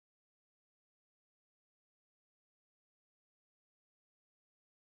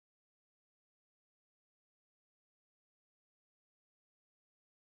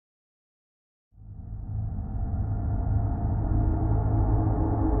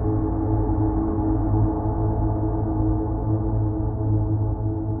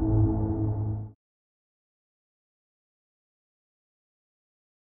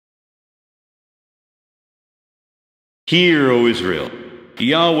Hear, O Israel,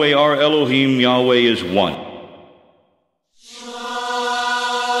 Yahweh our Elohim, Yahweh is one.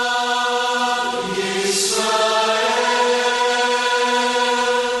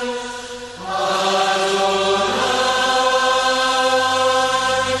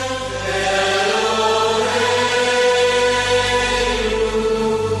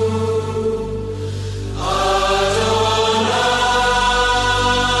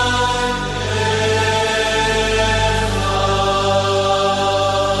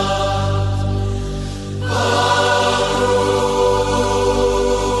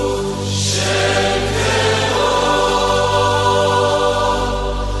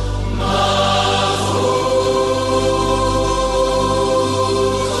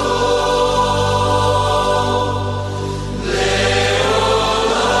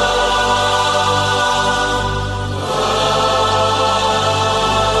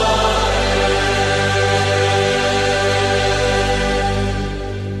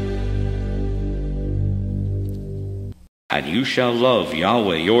 And you shall love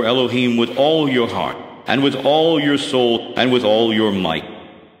Yahweh your Elohim with all your heart, and with all your soul, and with all your might.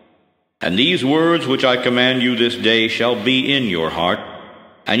 And these words which I command you this day shall be in your heart,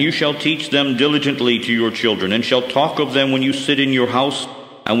 and you shall teach them diligently to your children, and shall talk of them when you sit in your house,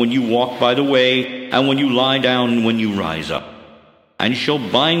 and when you walk by the way, and when you lie down, and when you rise up. And shall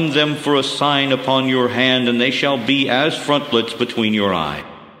bind them for a sign upon your hand, and they shall be as frontlets between your eyes.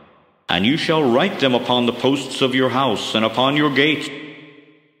 And you shall write them upon the posts of your house and upon your gates.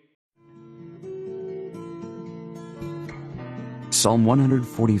 Psalm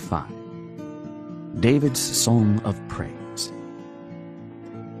 145, David's Song of Praise.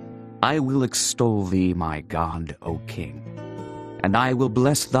 I will extol thee, my God, O King, and I will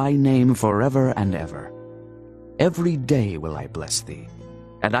bless thy name forever and ever. Every day will I bless thee,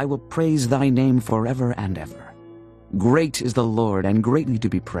 and I will praise thy name forever and ever. Great is the Lord, and greatly to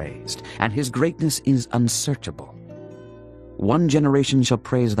be praised, and his greatness is unsearchable. One generation shall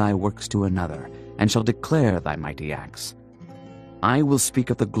praise thy works to another, and shall declare thy mighty acts. I will speak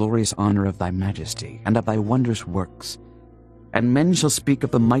of the glorious honor of thy majesty, and of thy wondrous works. And men shall speak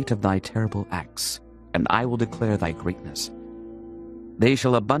of the might of thy terrible acts, and I will declare thy greatness. They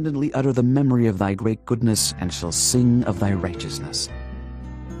shall abundantly utter the memory of thy great goodness, and shall sing of thy righteousness.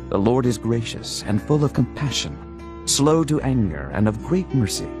 The Lord is gracious and full of compassion, slow to anger, and of great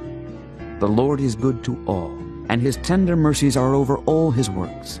mercy. The Lord is good to all, and his tender mercies are over all his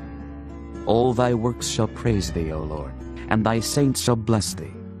works. All thy works shall praise thee, O Lord, and thy saints shall bless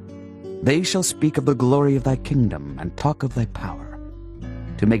thee. They shall speak of the glory of thy kingdom, and talk of thy power,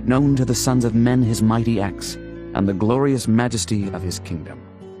 to make known to the sons of men his mighty acts, and the glorious majesty of his kingdom.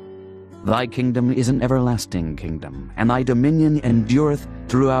 Thy kingdom is an everlasting kingdom, and thy dominion endureth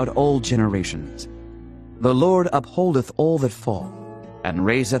throughout all generations. The Lord upholdeth all that fall, and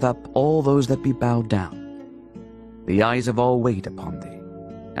raiseth up all those that be bowed down. The eyes of all wait upon thee,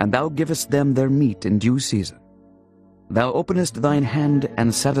 and thou givest them their meat in due season. Thou openest thine hand,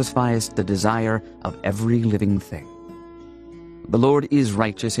 and satisfiest the desire of every living thing. The Lord is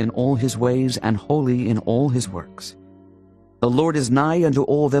righteous in all his ways, and holy in all his works. The Lord is nigh unto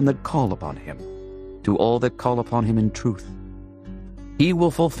all them that call upon him, to all that call upon him in truth. He will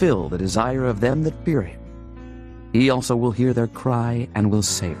fulfill the desire of them that fear him. He also will hear their cry, and will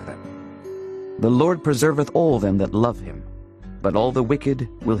save them. The Lord preserveth all them that love him, but all the wicked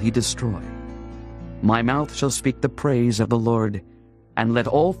will he destroy. My mouth shall speak the praise of the Lord, and let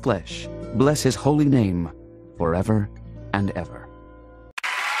all flesh bless his holy name forever and ever.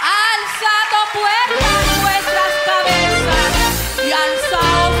 Alzad, oh puertas, vuestras cabezas, y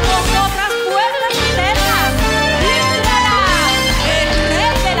alzaos vosotras puertas eternas, y entrará el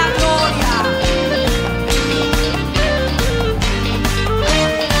Rey de la Gloria.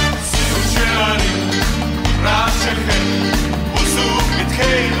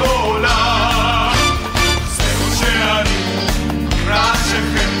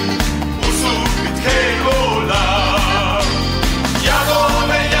 Yavo,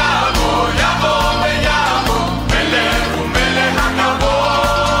 yavo, yavo.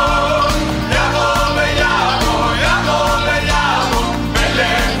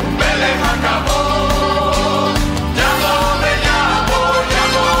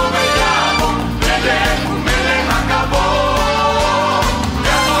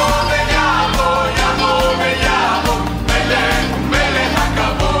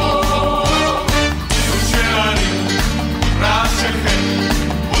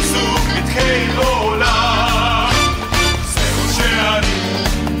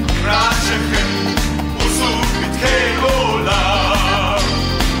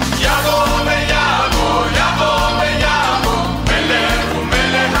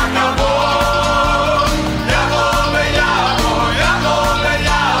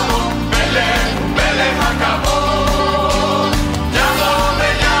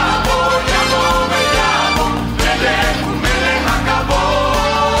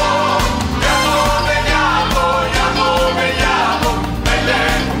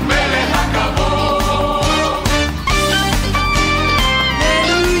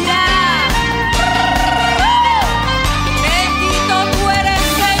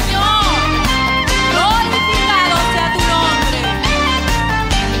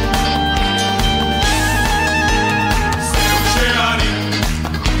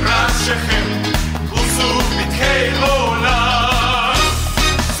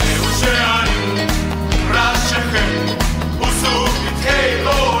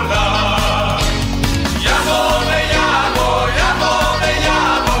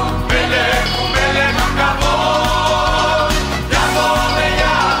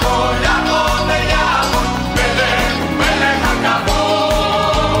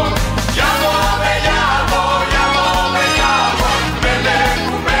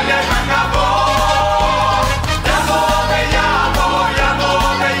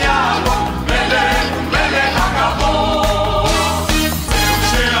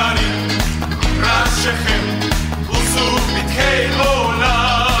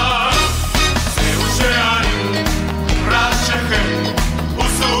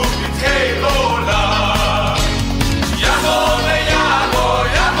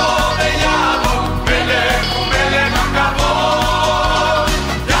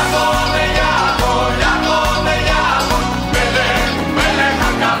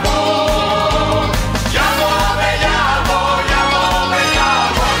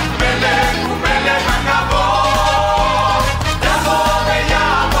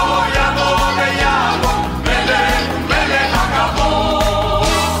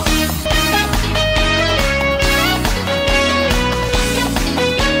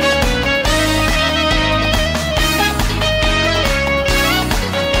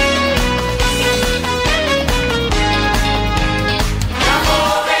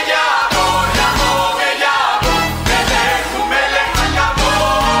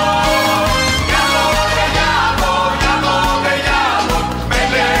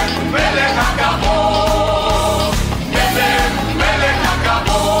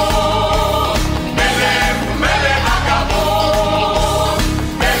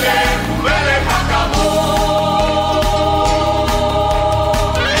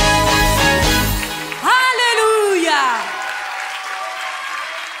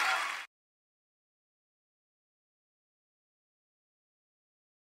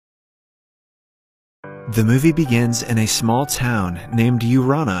 The movie begins in a small town named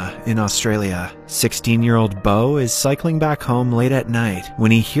Urana in Australia. 16-year-old Bo is cycling back home late at night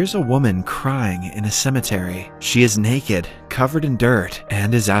when he hears a woman crying in a cemetery. She is naked, covered in dirt,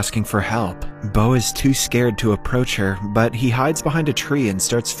 and is asking for help. Bo is too scared to approach her, but he hides behind a tree and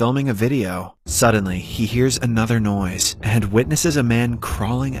starts filming a video. Suddenly, he hears another noise and witnesses a man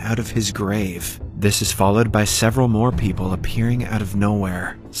crawling out of his grave. This is followed by several more people appearing out of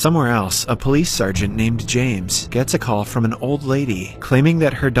nowhere. Somewhere else, a police sergeant named James gets a call from an old lady claiming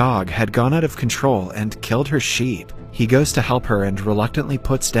that her dog had gone out of control and killed her sheep. He goes to help her and reluctantly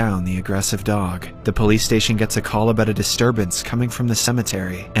puts down the aggressive dog. The police station gets a call about a disturbance coming from the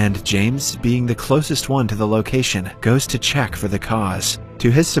cemetery, and James, being the closest one to the location, goes to check for the cause. To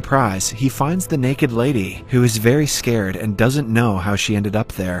his surprise, he finds the naked lady, who is very scared and doesn't know how she ended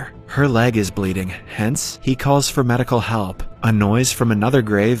up there. Her leg is bleeding, hence he calls for medical help. A noise from another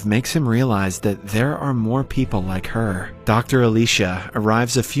grave makes him realize that there are more people like her. Dr. Alicia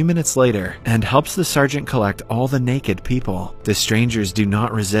arrives a few minutes later and helps the sergeant collect all the naked people. The strangers do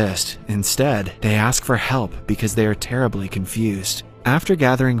not resist. Instead, they ask for help because they are terribly confused. After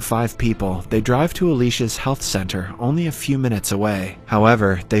gathering 5 people, they drive to Alicia's health center only a few minutes away.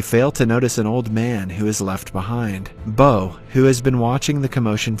 However, they fail to notice an old man who is left behind. Bo, who has been watching the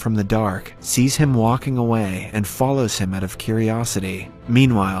commotion from the dark, sees him walking away and follows him out of curiosity.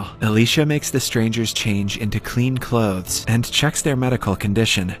 Meanwhile, Alicia makes the strangers change into clean clothes and checks their medical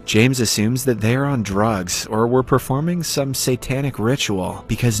condition. James assumes that they are on drugs or were performing some satanic ritual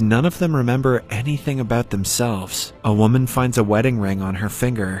because none of them remember anything about themselves. A woman finds a wedding ring on her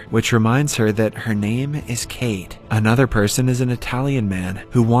finger, which reminds her that her name is Kate. Another person is an Italian man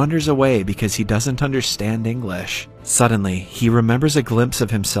who wanders away because he doesn't understand English. Suddenly, he remembers a glimpse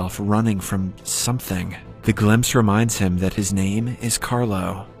of himself running from something. The glimpse reminds him that his name is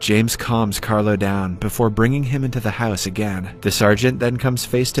Carlo. James calms Carlo down before bringing him into the house again. The sergeant then comes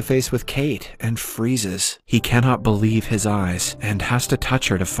face to face with Kate and freezes. He cannot believe his eyes and has to touch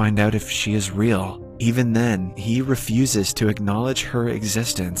her to find out if she is real. Even then, he refuses to acknowledge her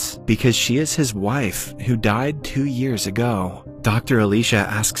existence because she is his wife who died 2 years ago. Dr. Alicia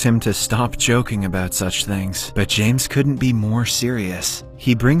asks him to stop joking about such things, but James couldn't be more serious.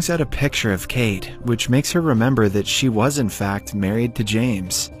 He brings out a picture of Kate, which makes her remember that she was in fact married to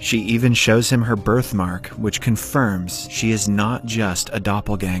James. She even shows him her birthmark, which confirms she is not just a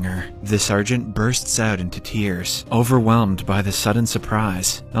doppelganger. The sergeant bursts out into tears, overwhelmed by the sudden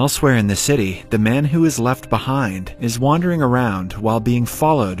surprise. Elsewhere in the city, the man who is left behind is wandering around while being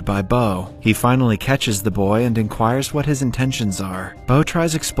followed by Bo. He finally catches the boy and inquires what his intentions are. Bo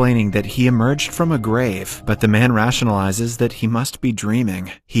tries explaining that he emerged from a grave, but the man rationalizes that he must be dreaming.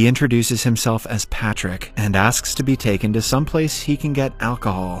 He introduces himself as Patrick and asks to be taken to someplace he can get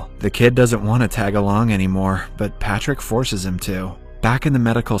alcohol. The kid doesn't want to tag along anymore, but Patrick forces him to. Back in the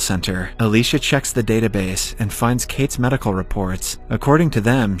medical center, Alicia checks the database and finds Kate's medical reports. According to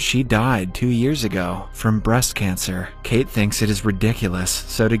them, she died 2 years ago from breast cancer. Kate thinks it is ridiculous,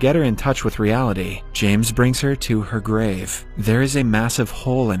 so to get her in touch with reality, James brings her to her grave. There is a massive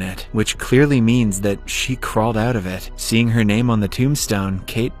hole in it, which clearly means that she crawled out of it. Seeing her name on the tombstone,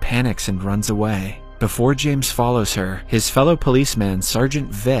 Kate panics and runs away. Before James follows her, his fellow policeman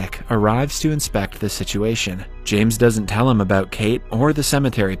Sergeant Vic arrives to inspect the situation. James doesn't tell him about Kate or the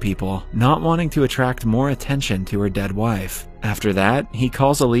cemetery people, not wanting to attract more attention to her dead wife. After that, he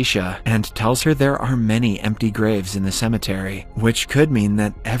calls Alicia and tells her there are many empty graves in the cemetery, which could mean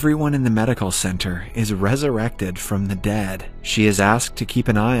that everyone in the medical center is resurrected from the dead. She is asked to keep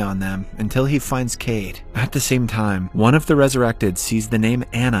an eye on them until he finds Kate. At the same time, one of the resurrected sees the name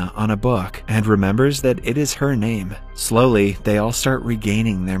Anna on a book and remembers that it is her name. Slowly, they all start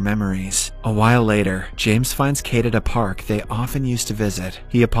regaining their memories. A while later, James finds Kate at a park they often used to visit.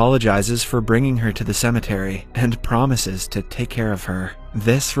 He apologizes for bringing her to the cemetery and promises to take care of her.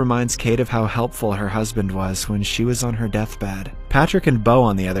 This reminds Kate of how helpful her husband was when she was on her deathbed. Patrick and Bo,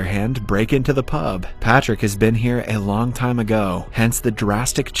 on the other hand, break into the pub. Patrick has been here a long time ago, hence the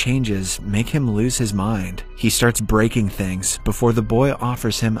drastic changes make him lose his mind. He starts breaking things before the boy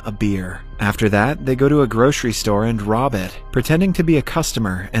offers him a beer. After that, they go to a grocery store and rob it, pretending to be a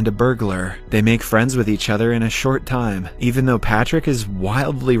customer and a burglar. They make friends with each other in a short time, even though Patrick is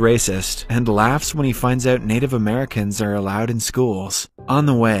wildly racist and laughs when he finds out Native Americans are allowed in schools. On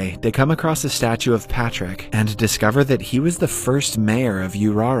the way, they come across a statue of Patrick and discover that he was the first mayor of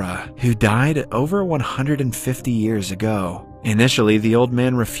Urara, who died over 150 years ago. Initially, the old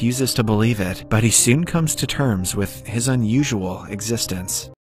man refuses to believe it, but he soon comes to terms with his unusual existence.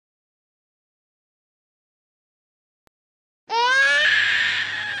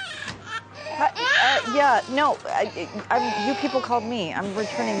 Yeah, no, you people called me. I'm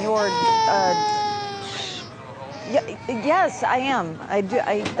returning your, yes, I am. I do,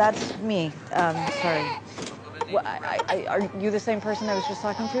 that's me. Sorry. Are you the same person I was just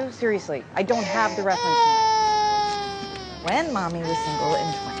talking to? Seriously, I don't have the reference number. When Mommy was single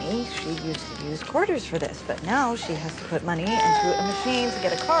and 20, she used to use quarters for this, but now she has to put money into a machine to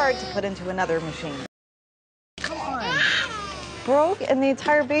get a card to put into another machine. Come on. Broke and the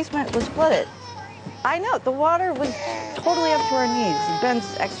entire basement was flooded. I know, the water was totally up to our knees.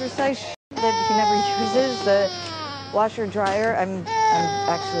 Ben's exercise that he never uses, the washer dryer. I'm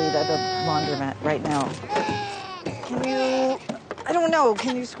actually at a laundromat right now. Can you, I don't know,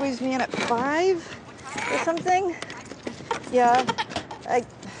 can you squeeze me in at 5 or something? Yeah,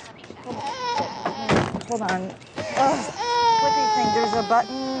 hold on. Flippy thing, there's a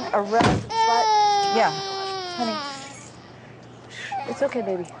button, a red button. Yeah, honey. It's okay,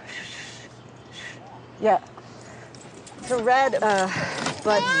 baby. Yeah. It's a red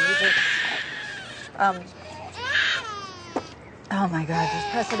button. You just, oh my God, just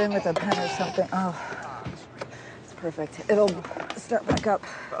press it in with a pen or something. Oh, it's perfect. It'll start back up.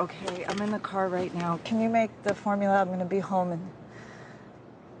 Okay, I'm in the car right now. Can you make the formula? I'm going to be home in...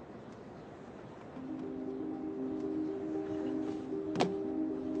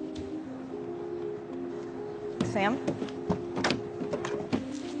 Sam?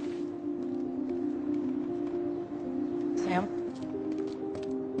 Sam?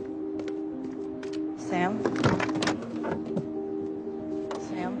 Sam?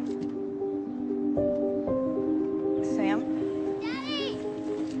 Sam? Sam?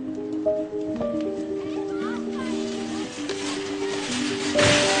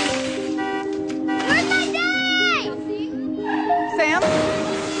 Where's my daddy? Sam?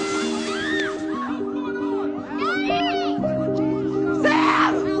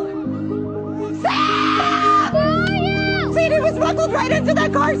 He was buckled right into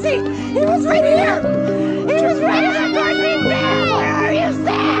that car seat. He was right here. He was right in that car seat. Sam, where are you,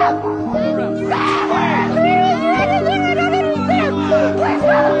 Sam? Sam, where is he? He was right in there. I don't understand. Please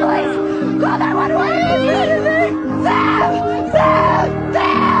call the police. Call 911. He was right in there. Sam! Sam!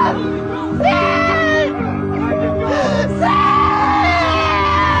 Sam! Sam! Sam!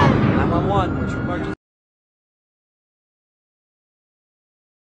 911, what's your emergency?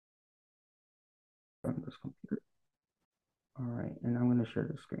 From this computer. All right, and I'm going to share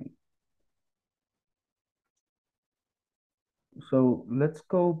the screen. So let's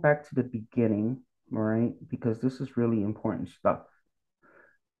go back to the beginning, all right, because this is really important stuff.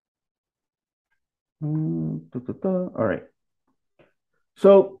 All right.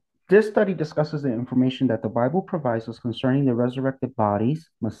 So this study discusses the information that the Bible provides us concerning the resurrected bodies,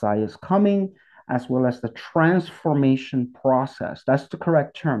 Messiah's coming, as well as the transformation process. That's the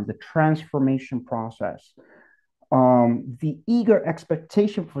correct term, the transformation process. The eager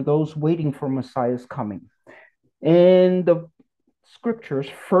expectation for those waiting for Messiah's coming. In the scriptures,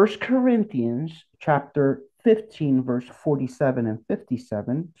 1 Corinthians chapter 15, verse 47 and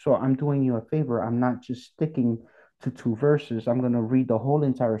 57. So I'm doing you a favor. I'm not just sticking to 2 verses. I'm going to read the whole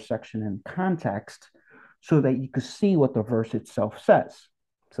entire section in context so that you can see what the verse itself says,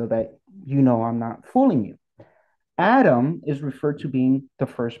 so that you know I'm not fooling you. Adam is referred to being the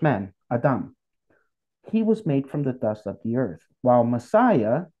first man, Adam. He was made from the dust of the earth, while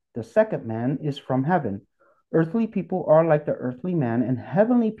Messiah, the second man, is from heaven. Earthly people are like the earthly man, and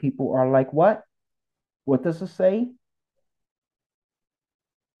heavenly people are like what? What does it say?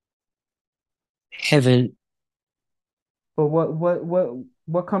 Heaven. But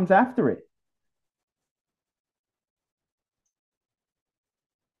what comes after it?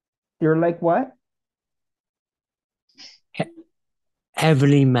 They're like what?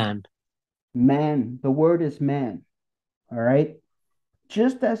 Heavenly man. Man. The word is man. All right.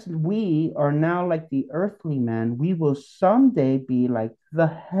 Just as we are now like the earthly man, we will someday be like the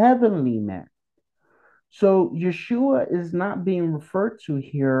heavenly man. So Yeshua is not being referred to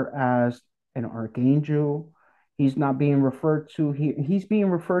here as an archangel. He's not being referred to here. He's being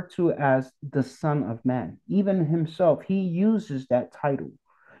referred to as the Son of Man. Even himself, he uses that title.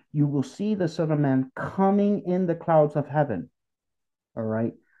 You will see the Son of Man coming in the clouds of heaven. All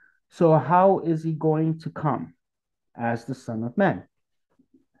right. So how is he going to come? As the Son of Man.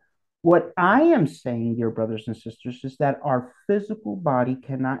 What I am saying, dear brothers and sisters, is that our physical body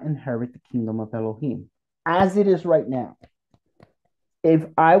cannot inherit the kingdom of Elohim as it is right now. If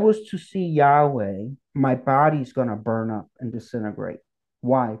I was to see Yahweh, my body's going to burn up and disintegrate.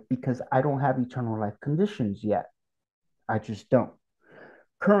 Why? Because I don't have eternal life conditions yet. I just don't.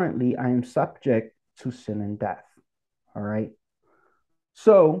 Currently, I am subject to sin and death. All right.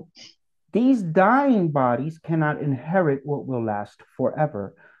 So These dying bodies cannot inherit what will last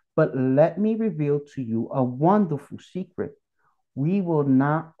forever. But let me reveal to you a wonderful secret. We will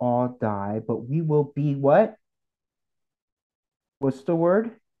not all die, but we will be what? What's the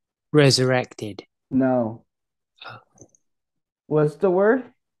word? Resurrected. No. What's the word?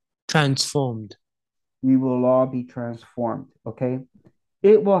 Transformed. We will all be transformed, okay?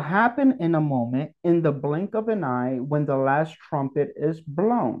 It will happen in a moment, in the blink of an eye, when the last trumpet is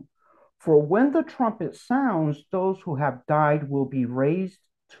blown. For when the trumpet sounds, those who have died will be raised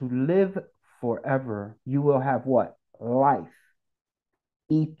to live forever. You will have what? Life,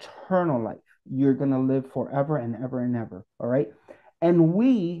 eternal life. You're going to live forever and ever and ever, all right? And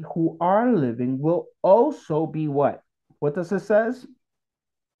we who are living will also be what? What does it says?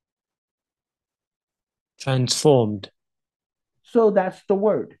 Transformed. So that's the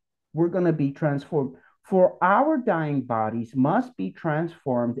word. We're going to be transformed. For our dying bodies must be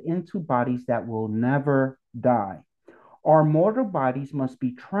transformed into bodies that will never die. Our mortal bodies must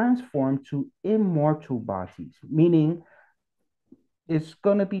be transformed to immortal bodies, meaning it's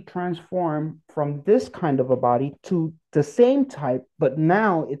going to be transformed from this kind of a body to the same type, but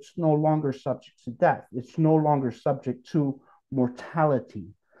now it's no longer subject to death. It's no longer subject to mortality.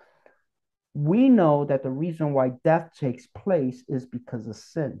 We know that the reason why death takes place is because of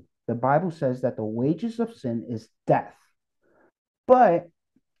sin. The Bible says that the wages of sin is death. But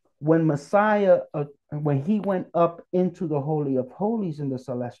when Messiah, when he went up into the Holy of Holies in the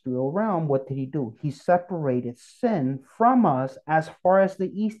celestial realm, what did he do? He separated sin from us as far as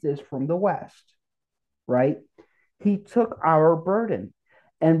the east is from the west, right? He took our burden.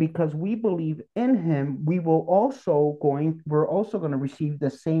 And because we believe in him, we're also going to receive the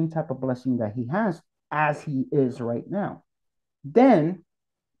same type of blessing that he has as he is right now. Then,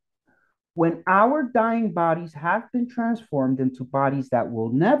 when our dying bodies have been transformed into bodies that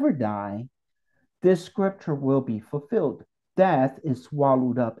will never die, this scripture will be fulfilled. Death is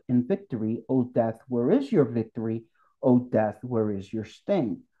swallowed up in victory. O death, where is your victory? O death, where is your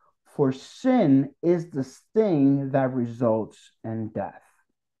sting? For sin is the sting that results in death.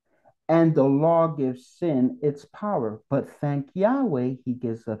 And the law gives sin its power. But thank Yahweh, he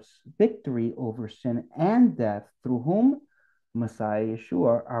gives us victory over sin and death through whom? Messiah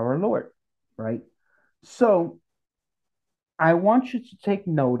Yeshua, our Lord, right? So I want you to take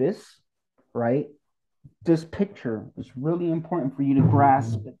notice, right? This picture is really important for you to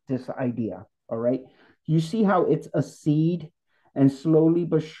grasp this idea, all right? You see how it's a seed, and slowly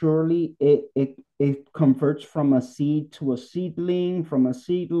but surely it converts from a seed to a seedling, from a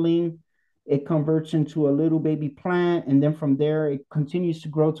seedling it converts into a little baby plant, and then from there it continues to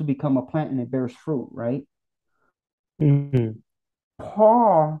grow to become a plant and it bears fruit, right? Mm-hmm.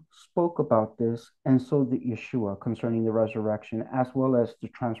 Paul spoke about this, and so did Yeshua, concerning the resurrection as well as the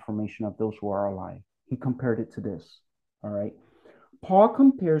transformation of those who are alive. He compared it to this, all right? Paul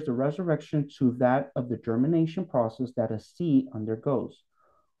compares the resurrection to that of the germination process that a seed undergoes.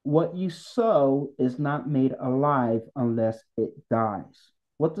 What you sow is not made alive unless it dies.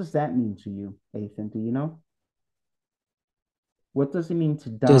 What does that mean to you, Ethan? Do you know? What does it mean to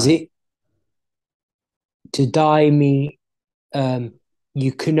Does die? it to die mean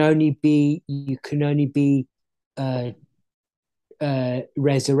you can only be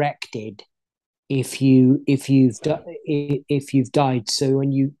resurrected if you've died. So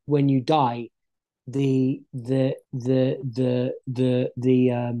when you die, the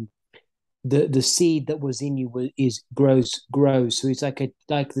seed that was in you grows. So it's like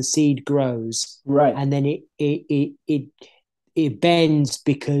the seed grows, Right. and then it bends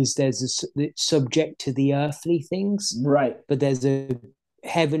because it's subject to the earthly things, Right. but there's a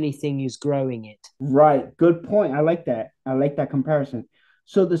heavenly thing is growing it. Right. Good point. I like that. I like that comparison.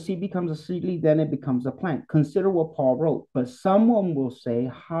 So the seed becomes a seedling, then it becomes a plant. Consider what Paul wrote. But someone will say,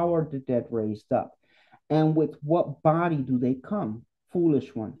 how are the dead raised up? And with what body do they come?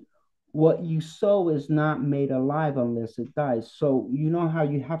 Foolish one. What you sow is not made alive unless it dies. So you know how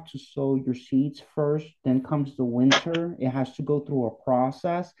you have to sow your seeds first, then comes the winter. It has to go through a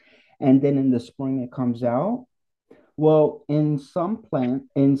process, and then in the spring it comes out. Well, in some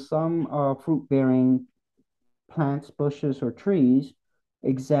fruit-bearing plants, bushes, or trees,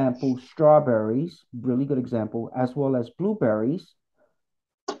 example, strawberries, really good example, as well as blueberries,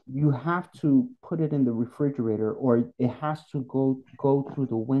 you have to put it in the refrigerator, or it has to go through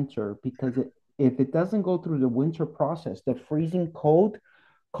the winter, because if it doesn't go through the winter process, the freezing cold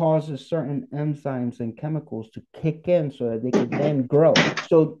causes certain enzymes and chemicals to kick in so that they can then grow.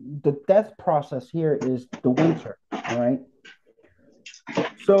 So the death process here is the winter, all right?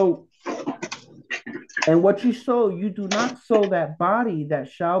 So And what you sow, you do not sow that body that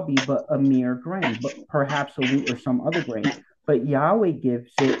shall be but a mere grain, but perhaps a wheat or some other grain. But Yahweh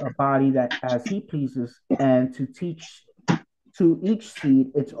gives it a body that as he pleases, and to teach to each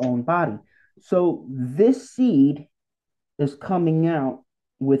seed its own body. So this seed is coming out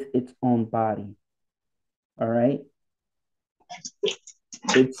with its own body. All right.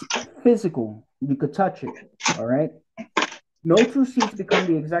 It's physical. You could touch it. All right. No two seeds become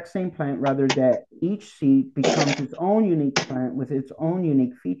the exact same plant, rather that each seed becomes its own unique plant with its own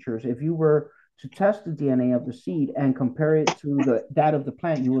unique features. If you were to test the DNA of the seed and compare it to that of the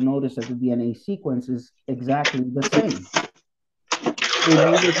plant, you will notice that the DNA sequence is exactly the same. If you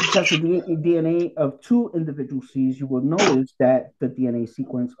were to test the DNA of two individual seeds, you will notice that the DNA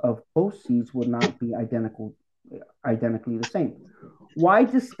sequence of both seeds will not be identically the same. Why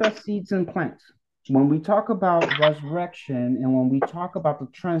discuss seeds and plants? When we talk about resurrection and when we talk about the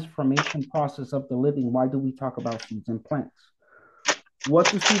transformation process of the living, why do we talk about seeds and plants?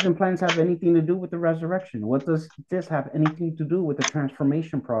 What do seeds and plants have anything to do with the resurrection? What does this have anything to do with the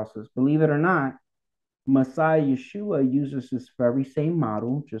transformation process? Believe it or not, Messiah Yeshua uses this very same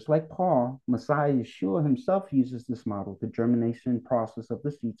model, just like Paul. Messiah Yeshua himself uses this model, the germination process of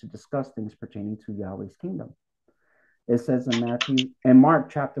the seed, to discuss things pertaining to Yahweh's kingdom. It says in Mark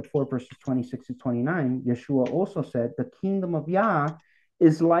chapter 4, verses 26 to 29, Yeshua also said, the kingdom of Yah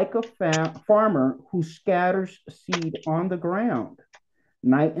is like a farmer who scatters seed on the ground.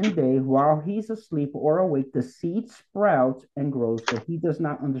 Night and day, while he's asleep or awake, the seed sprouts and grows, but he does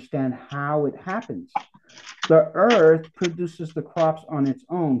not understand how it happens. The earth produces the crops on its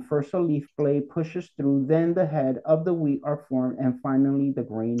own. First a leaf blade pushes through, then the head of the wheat are formed, and finally the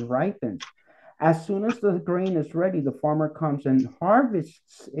grain ripens. As soon as the grain is ready, the farmer comes and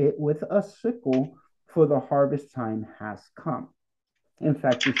harvests it with a sickle, for the harvest time has come. In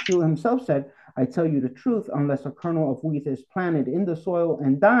fact, Yeshua himself said, I tell you the truth, unless a kernel of wheat is planted in the soil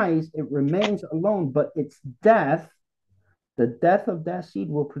and dies, it remains alone, but its death, the death of that seed,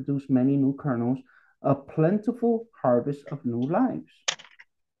 will produce many new kernels, a plentiful harvest of new lives.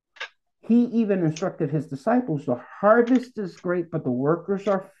 He even instructed his disciples, the harvest is great, but the workers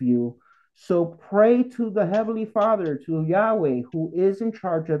are few. So pray to the Heavenly Father, to Yahweh, who is in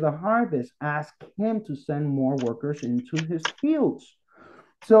charge of the harvest. Ask him to send more workers into his fields.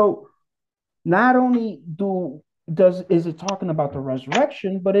 So not only is it talking about the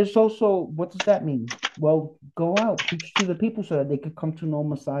resurrection, but it's also, what does that mean? Well, go out, preach to the people so that they could come to know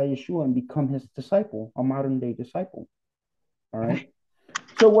Messiah Yeshua and become his disciple, a modern day disciple. All right.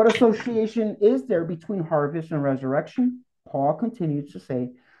 So what association is there between harvest and resurrection? Paul continues to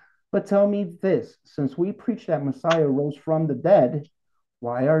say, but tell me this, since we preach that Messiah rose from the dead,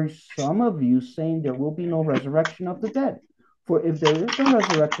 why are some of you saying there will be no resurrection of the dead? For if there is a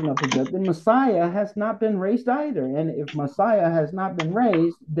resurrection of the dead, then Messiah has not been raised either. And if Messiah has not been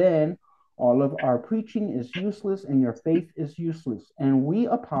raised, then all of our preaching is useless and your faith is useless. And we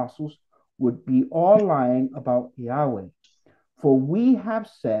apostles would be all lying about Yahweh. For we have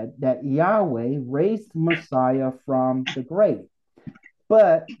said that Yahweh raised Messiah from the grave.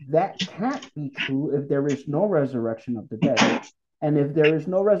 But that can't be true if there is no resurrection of the dead. And if there is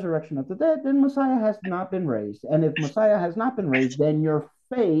no resurrection of the dead, then Messiah has not been raised. And if Messiah has not been raised, then your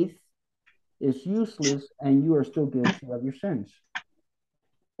faith is useless and you are still guilty of your sins.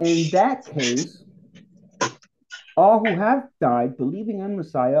 In that case, all who have died believing in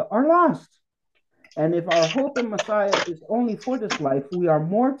Messiah are lost. And if our hope in Messiah is only for this life, we are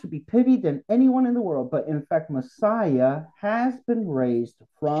more to be pitied than anyone in the world. But in fact, Messiah has been raised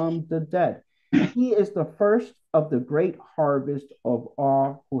from the dead. He is the first of the great harvest of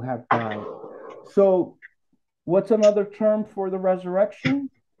all who have died. So what's another term for the resurrection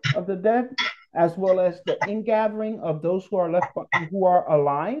of the dead, as well as the ingathering of those who are left, who are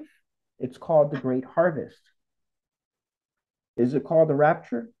alive? It's called the great harvest. Is it called the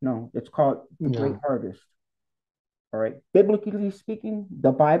rapture? No, it's called the great harvest. All right. Biblically speaking,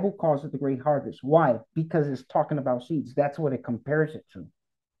 the Bible calls it the great harvest. Why? Because it's talking about seeds. That's what it compares it to.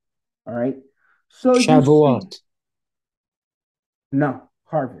 All right. So Shavuot. No,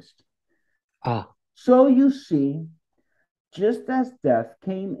 harvest. Ah. So you see, just as death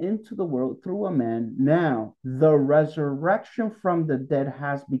came into the world through a man, now the resurrection from the dead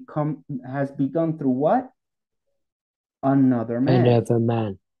has begun through what? Another man. Another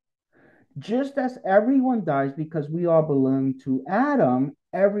man. Just as everyone dies because we all belong to Adam,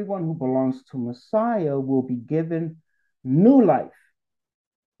 everyone who belongs to Messiah will be given new life.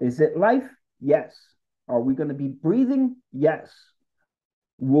 Is it life? Yes. Are we going to be breathing? Yes.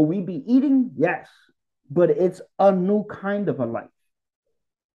 Will we be eating? Yes. But it's a new kind of a life.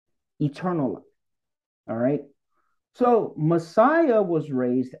 Eternal life. All right. So Messiah was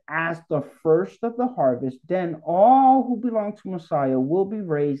raised as the first of the harvest. Then all who belong to Messiah will be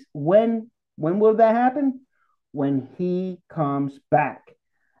raised. When will that happen? When he comes back.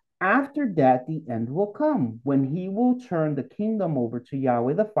 After that, the end will come, when he will turn the kingdom over to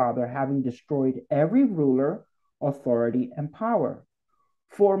Yahweh the Father, having destroyed every ruler, authority, and power.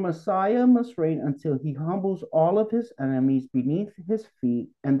 For Messiah must reign until he humbles all of his enemies beneath his feet,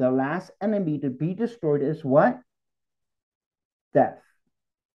 and the last enemy to be destroyed is what? Death.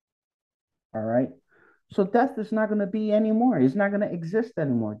 All right. So death is not going to be anymore. It's not going to exist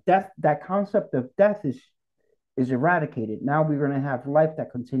anymore. Death, that concept of death is eradicated. Now we're going to have life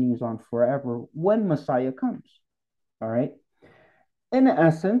that continues on forever when Messiah comes. All right. In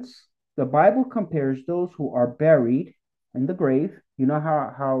essence, the Bible compares those who are buried in the grave. You know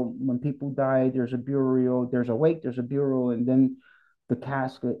how when people die, there's a burial, there's a wake, there's a burial, and then the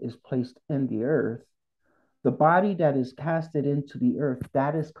casket is placed in the earth. The body that is casted into the earth,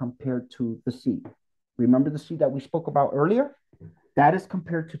 that is compared to the seed. Remember the seed that we spoke about earlier? That is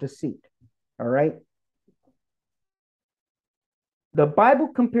compared to the seed. All right. The Bible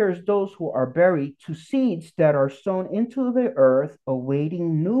compares those who are buried to seeds that are sown into the earth,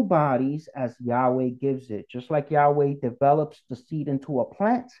 awaiting new bodies as Yahweh gives it. Just like Yahweh develops the seed into a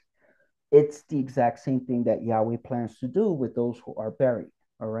plant, it's the exact same thing that Yahweh plans to do with those who are buried.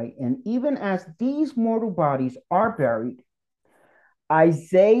 All right. And even as these mortal bodies are buried,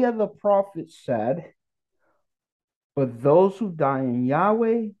 Isaiah the prophet said, but those who die in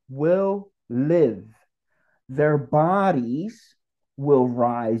Yahweh will live. Their bodies will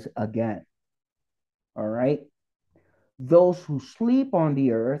rise again. All right. Those who sleep on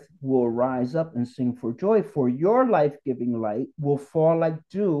the earth will rise up and sing for joy, for your life-giving light will fall like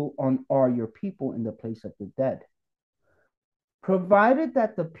dew on all your people in the place of the dead. Provided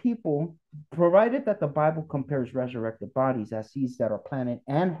that the Bible compares resurrected bodies as seeds that are planted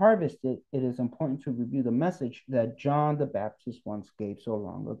and harvested, it is important to review the message that John the Baptist once gave so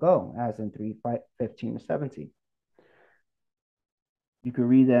long ago, as in 3:15 to 17. You can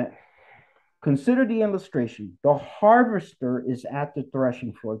read that. Consider the illustration. The harvester is at the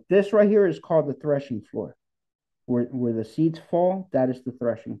threshing floor. This right here is called the threshing floor. Where the seeds fall, that is the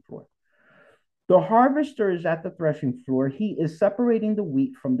threshing floor. The harvester is at the threshing floor. He is separating the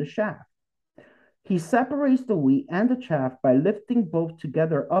wheat from the chaff. He separates the wheat and the chaff by lifting both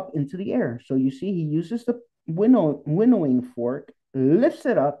together up into the air. So you see, he uses the winnowing fork, lifts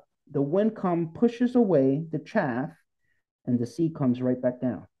it up, the wind pushes away the chaff, and the seed comes right back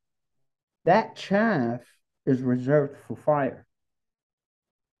down. That chaff is reserved for fire.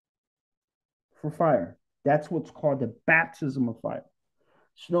 For fire. That's what's called the baptism of fire.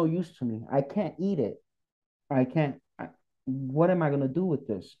 It's no use to me. I can't eat it. What am I going to do with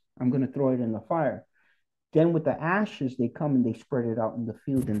this? I'm going to throw it in the fire. Then with the ashes, they come and they spread it out in the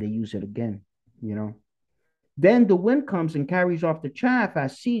field and they use it again, you know. Then the wind comes and carries off the chaff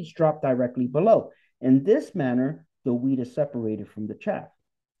as seeds drop directly below. In this manner, the wheat is separated from the chaff.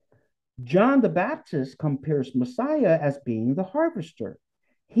 John the Baptist compares Messiah as being the harvester.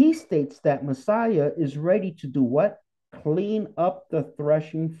 He states that Messiah is ready to do what? Clean up the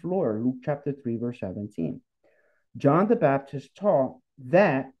threshing floor. Luke chapter 3, verse 17. John the Baptist taught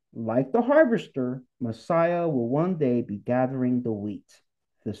that, like the harvester, Messiah will one day be gathering the wheat,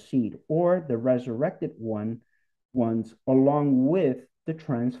 the seed, or the resurrected ones, along with the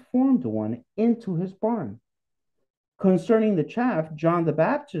transformed one, into his barn. Concerning the chaff, John the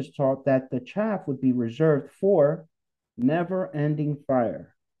Baptist taught that the chaff would be reserved for never-ending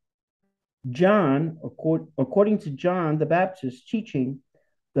fire. According to John the Baptist's teaching,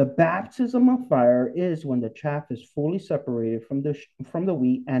 the baptism of fire is when the chaff is fully separated from the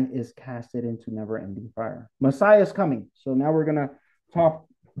wheat and is casted into never-ending fire. Messiah is coming. So now we're going to talk,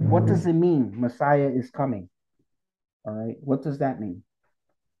 what does it mean, Messiah is coming? All right, what does that mean?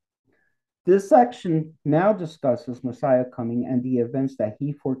 This section now discusses Messiah coming and the events that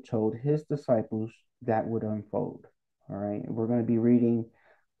he foretold his disciples that would unfold. All right, we're going to be reading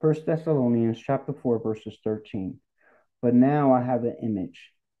 1 Thessalonians chapter 4, verses 13. But now I have an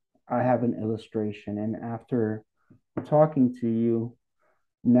image. I have an illustration. And after talking to you,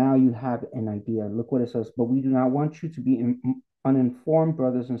 now you have an idea. Look what it says. But we do not want you to be uninformed,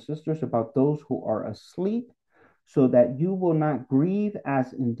 brothers and sisters, about those who are asleep, so that you will not grieve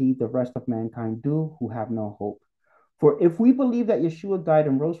as indeed the rest of mankind do, who have no hope. For if we believe that Yeshua died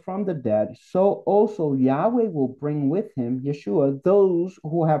and rose from the dead, so also Yahweh will bring with him, Yeshua, those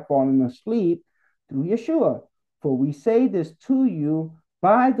who have fallen asleep through Yeshua. For we say this to you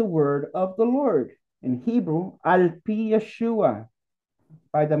by the word of the Lord. In Hebrew, al pi Yeshua.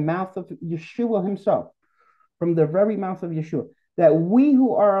 by the mouth of Yeshua himself, from the very mouth of Yeshua, that we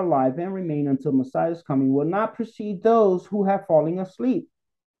who are alive and remain until Messiah's coming will not precede those who have fallen asleep.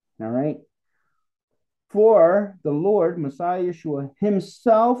 All right. For the Lord, Messiah Yeshua,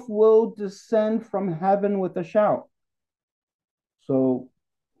 himself will descend from heaven with a shout. So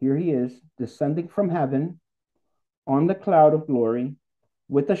here he is, descending from heaven on the cloud of glory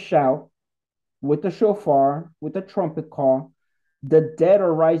with a shout, with a shofar, with a trumpet call. The dead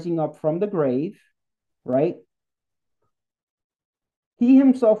are rising up from the grave, right? He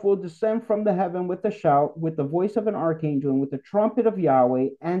himself will descend from the heaven with a shout, with the voice of an archangel, and with the trumpet of Yahweh,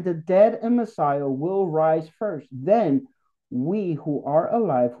 and the dead and Messiah will rise first. Then we who are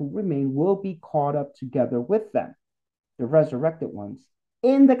alive, who remain, will be caught up together with them, the resurrected ones,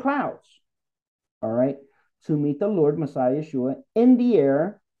 in the clouds, all right, to meet the Lord, Messiah Yeshua, in the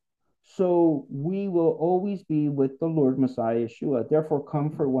air. So we will always be with the Lord, Messiah Yeshua. Therefore,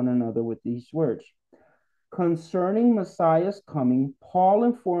 comfort one another with these words. Concerning Messiah's coming, Paul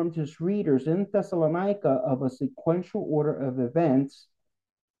informed his readers in Thessalonica of a sequential order of events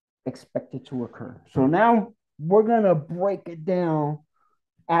expected to occur. So now we're going to break it down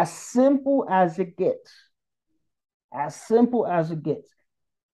as simple as it gets. As simple as it gets.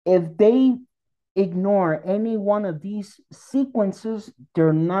 If they ignore any one of these sequences,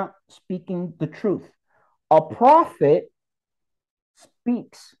 they're not speaking the truth. A prophet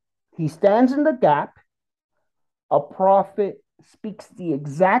speaks. He stands in the gap. A prophet speaks the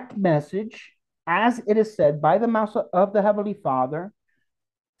exact message as it is said by the mouth of the Heavenly Father,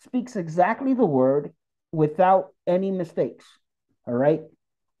 speaks exactly the word without any mistakes. All right?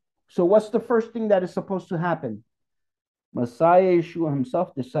 So what's the first thing that is supposed to happen? Messiah Yeshua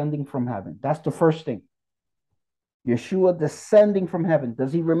himself descending from heaven. That's the first thing. Yeshua descending from heaven.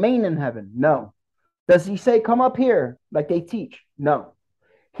 Does he remain in heaven? No. Does he say, come up here like they teach? No.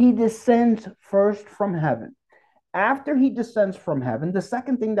 He descends first from heaven. After he descends from heaven, the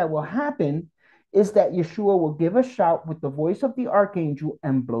second thing that will happen is that Yeshua will give a shout with the voice of the archangel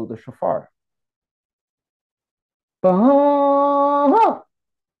and blow the shofar.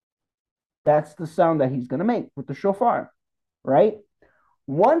 That's the sound that he's going to make with the shofar, right?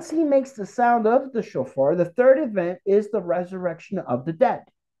 Once he makes the sound of the shofar, the third event is the resurrection of the dead.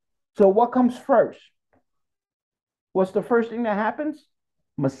 So what comes first? What's the first thing that happens?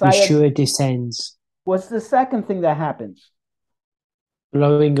 Messiah. Yeshua descends. What's the second thing that happens?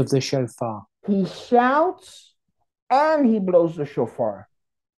 Blowing of the shofar. He shouts and he blows the shofar.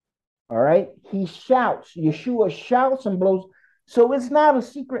 All right? He shouts. Yeshua shouts and blows. So it's not a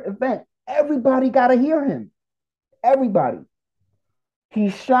secret event. Everybody got to hear him. Everybody. He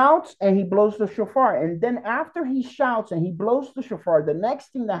shouts and he blows the shofar. And then after he shouts and he blows the shofar, the next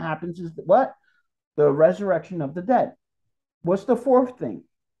thing that happens is what? The resurrection of the dead. What's the fourth thing?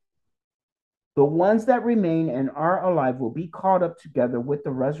 The ones that remain and are alive will be caught up together with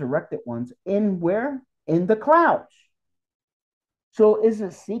the resurrected ones in where? In the clouds. So is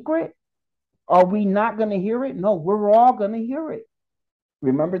it secret? Are we not going to hear it? No, we're all going to hear it.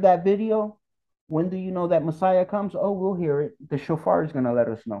 Remember that video? When do you know that Messiah comes? Oh, we'll hear it. The shofar is going to let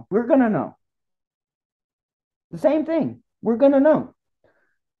us know. We're going to know. The same thing. We're going to know.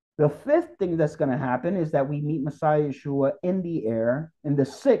 The fifth thing that's going to happen is that we meet Messiah Yeshua in the air. And the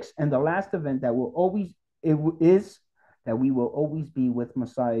sixth and the last event that will always is that we will always be with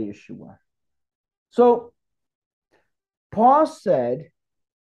Messiah Yeshua. So Paul said,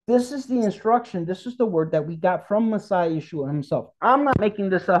 this is the instruction. This is the word that we got from Messiah Yeshua himself. I'm not making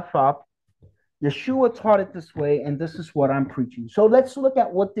this stuff up. Yeshua taught it this way, and this is what I'm preaching. So let's look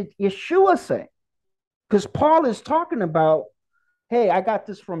at what did Yeshua say. Because Paul is talking about, hey, I got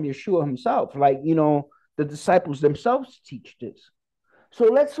this from Yeshua himself. Like, you know, the disciples themselves teach this. So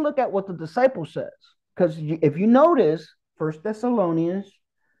let's look at what the disciple says. Because if you notice, 1 Thessalonians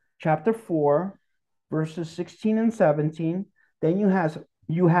chapter 4, verses 16 and 17, then you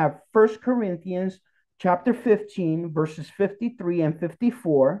have 1 Corinthians chapter 15, verses 53 and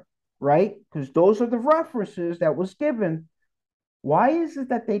 54, right? Because those are the references that was given. Why is it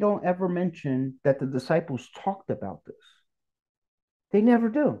that they don't ever mention that the disciples talked about this? They never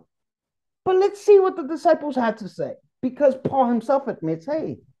do. But let's see what the disciples had to say. Because Paul himself admits,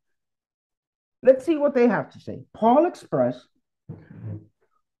 hey, let's see what they have to say. Paul expressed,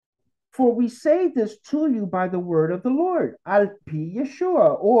 for we say this to you by the word of the Lord, al-pi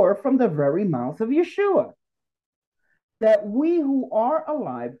Yeshua, or from the very mouth of Yeshua, that we who are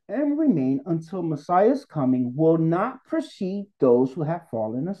alive and remain until Messiah's coming will not precede those who have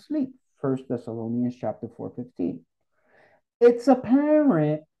fallen asleep. 1 Thessalonians chapter 4:15. It's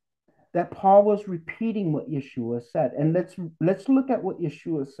apparent that Paul was repeating what Yeshua said. And let's look at what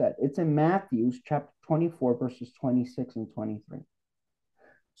Yeshua said. It's in Matthew chapter 24, verses 26 and 23.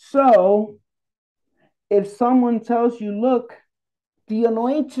 So if someone tells you, look, the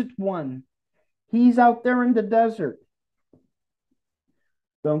anointed one, he's out there in the desert,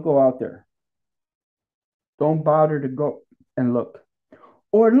 don't go out there. Don't bother to go and look.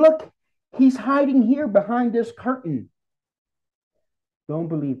 Or look, he's hiding here behind this curtain. Don't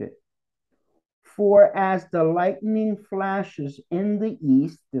believe it. For as the lightning flashes in the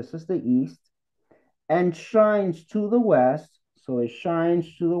east, this is the east, and shines to the west, so it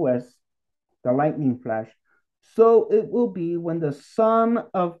shines to the west, the lightning flash, so it will be when the Son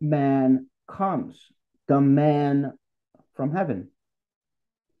of Man comes, the man from heaven.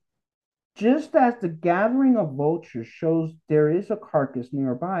 Just as the gathering of vultures shows there is a carcass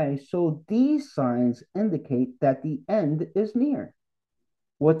nearby, so these signs indicate that the end is near.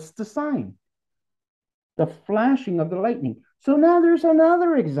 What's the sign? The flashing of the lightning. So now there's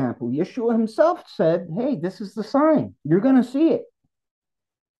another example. Yeshua himself said, hey, this is the sign. You're going to see it.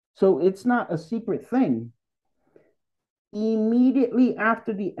 So it's not a secret thing. Immediately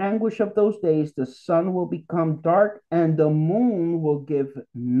after the anguish of those days, the sun will become dark and the moon will give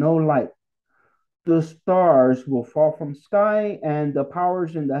no light. The stars will fall from sky and the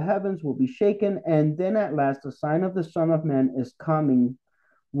powers in the heavens will be shaken. And then at last, the sign of the Son of Man is coming,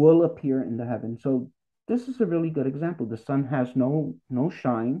 will appear in the heaven. So this is a really good example. The sun has no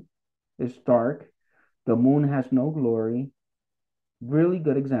shine. It's dark. The moon has no glory. Really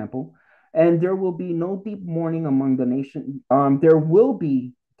good example. And there will be no deep mourning among the nation. There will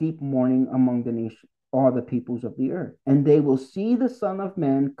be deep mourning among the nation, all the peoples of the earth. And they will see the Son of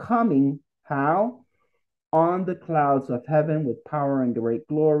Man coming. How? On the clouds of heaven with power and great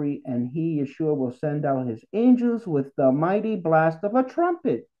glory. And he, Yeshua, will send out his angels with the mighty blast of a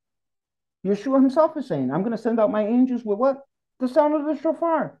trumpet. Yeshua himself is saying, I'm going to send out my angels with what? The sound of the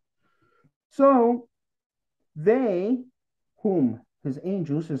shofar. So they, whom his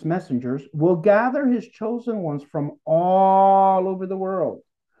angels, his messengers, will gather his chosen ones from all over the world,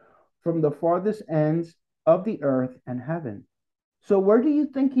 from the farthest ends of the earth and heaven. So where do you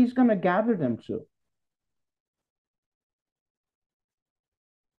think he's going to gather them to?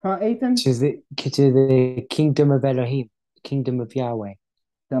 Huh, Ethan? To the kingdom of Elohim, the kingdom of Yahweh.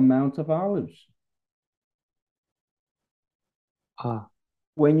 The Mount of Olives. Ah,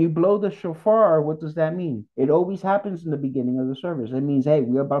 When you blow the shofar, what does that mean? It always happens in the beginning of the service. It means, hey,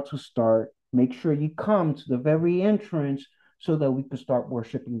 we're about to start. Make sure you come to the very entrance so that we can start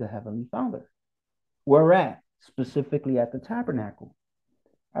worshiping the Heavenly Father. Where at? Specifically at the tabernacle,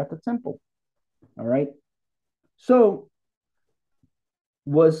 at the temple. All right. So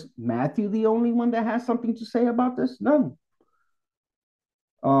was Matthew the only one that has something to say about this? No.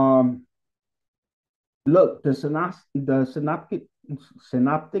 Look, the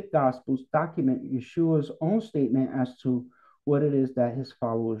synoptic gospels document Yeshua's own statement as to what it is that his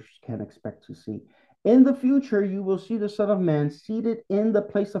followers can expect to see. In the future, you will see the Son of Man seated in the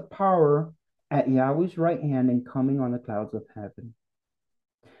place of power at Yahweh's right hand and coming on the clouds of heaven.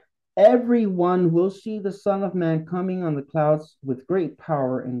 Everyone will see the Son of Man coming on the clouds with great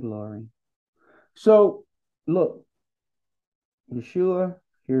power and glory. So, look, Yeshua,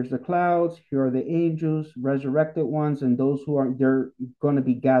 here's the clouds, here are the angels, resurrected ones, and those who are, they're going to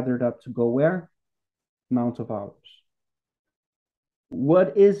be gathered up to go where? Mount of Olives.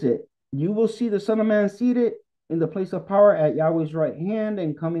 What is it? You will see the Son of Man seated in the place of power at Yahweh's right hand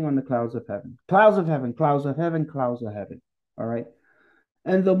and coming on the clouds of heaven. Clouds of heaven, clouds of heaven, clouds of heaven. All right.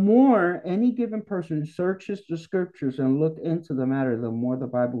 And the more any given person searches the scriptures and look into the matter, the more the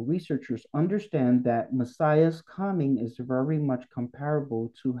Bible researchers understand that Messiah's coming is very much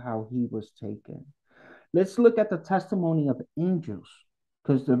comparable to how he was taken. Let's look at the testimony of angels,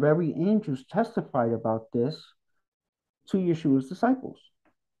 because the very angels testified about this to Yeshua's disciples.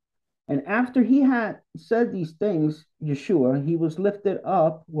 And after he had said these things, Yeshua, he was lifted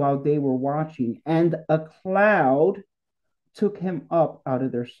up while they were watching, and a cloud took him up out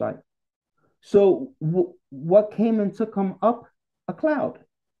of their sight. So what came and took him up? A cloud.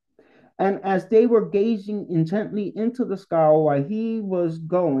 And as they were gazing intently into the sky while he was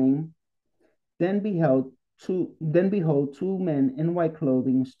going, then behold, two men in white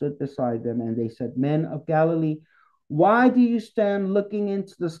clothing stood beside them, and they said, Men of Galilee, why do you stand looking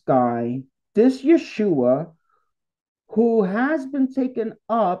into the sky? This Yeshua, who has been taken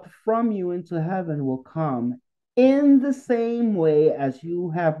up from you into heaven, will come in the same way as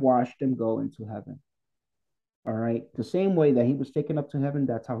you have watched him go into heaven. All right. The same way that he was taken up to heaven,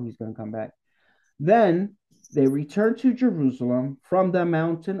 that's how he's going to come back. Then They returned to Jerusalem from the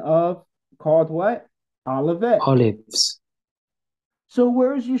mountain of, called what? Olivet. Olives. So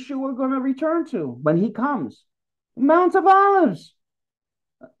where is Yeshua going to return to when he comes? Mount of Olives.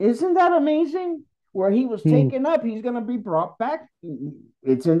 Isn't that amazing? Where he was taken up, he's going to be brought back.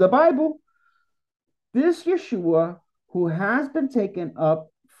 It's in the Bible. This Yeshua, who has been taken up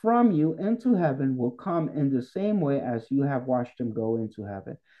from you into heaven, will come in the same way as you have watched him go into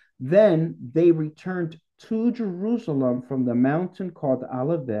heaven. Then they returned to Jerusalem from the mountain called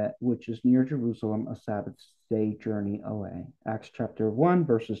Olivet, which is near Jerusalem, a Sabbath day journey away. Acts chapter 1,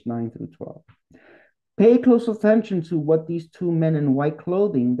 verses 9 through 12. Pay close attention to what these two men in white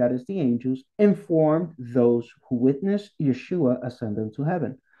clothing, that is the angels, informed those who witnessed Yeshua ascend into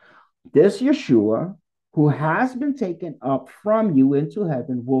heaven. This Yeshua, who has been taken up from you into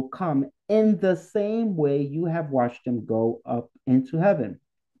heaven, will come in the same way you have watched him go up into heaven.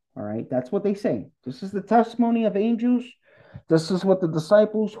 All right, that's what they say. This is the testimony of angels. This is what the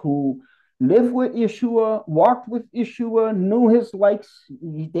disciples who lived with Yeshua, walked with Yeshua, knew his likes.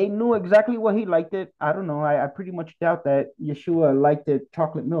 They knew exactly what he liked it. I don't know. I pretty much doubt that Yeshua liked it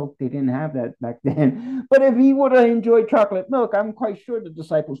chocolate milk. They didn't have that back then. But if he would have enjoyed chocolate milk, I'm quite sure the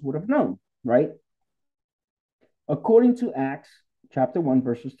disciples would have known, right? According to Acts chapter 1,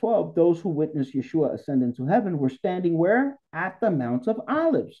 verses 12, those who witnessed Yeshua ascend into heaven were standing where? At the Mount of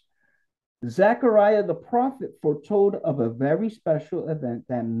Olives. Zechariah the prophet foretold of a very special event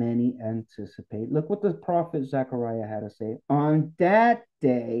that many anticipate. Look what the prophet Zechariah had to say. On that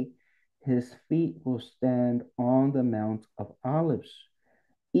day, his feet will stand on the Mount of Olives,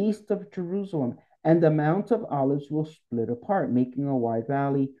 east of Jerusalem, and the Mount of Olives will split apart, making a wide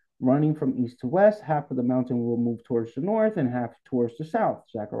valley running from east to west. Half of the mountain will move towards the north and half towards the south.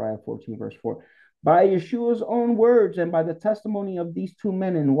 Zechariah 14, verse 4. By Yeshua's own words and by the testimony of these two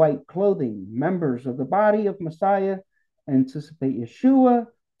men in white clothing, members of the body of Messiah anticipate Yeshua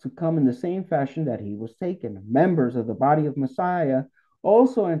to come in the same fashion that he was taken. Members of the body of Messiah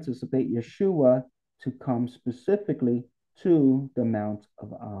also anticipate Yeshua to come specifically to the Mount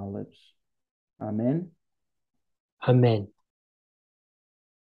of Olives. Amen. Amen.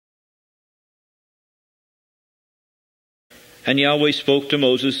 And Yahweh spoke to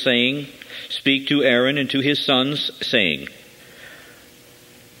Moses, saying, Speak to Aaron and to his sons, saying,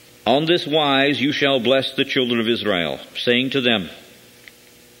 On this wise you shall bless the children of Israel, saying to them,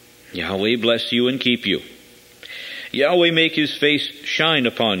 Yahweh bless you and keep you. Yahweh make his face shine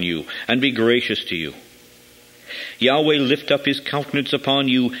upon you and be gracious to you. Yahweh lift up his countenance upon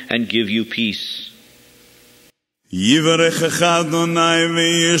you and give you peace. Yivarechecha Adonai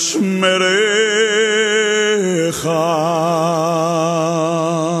v'yishmerecha.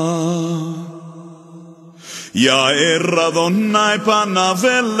 Ya'er Adonai panav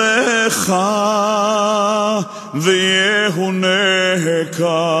elecha v'yehuneka.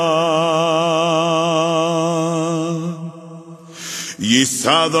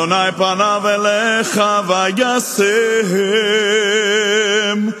 Yisa Adonai panav elecha v'yasem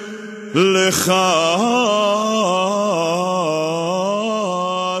lecha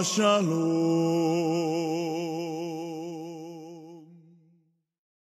shalom.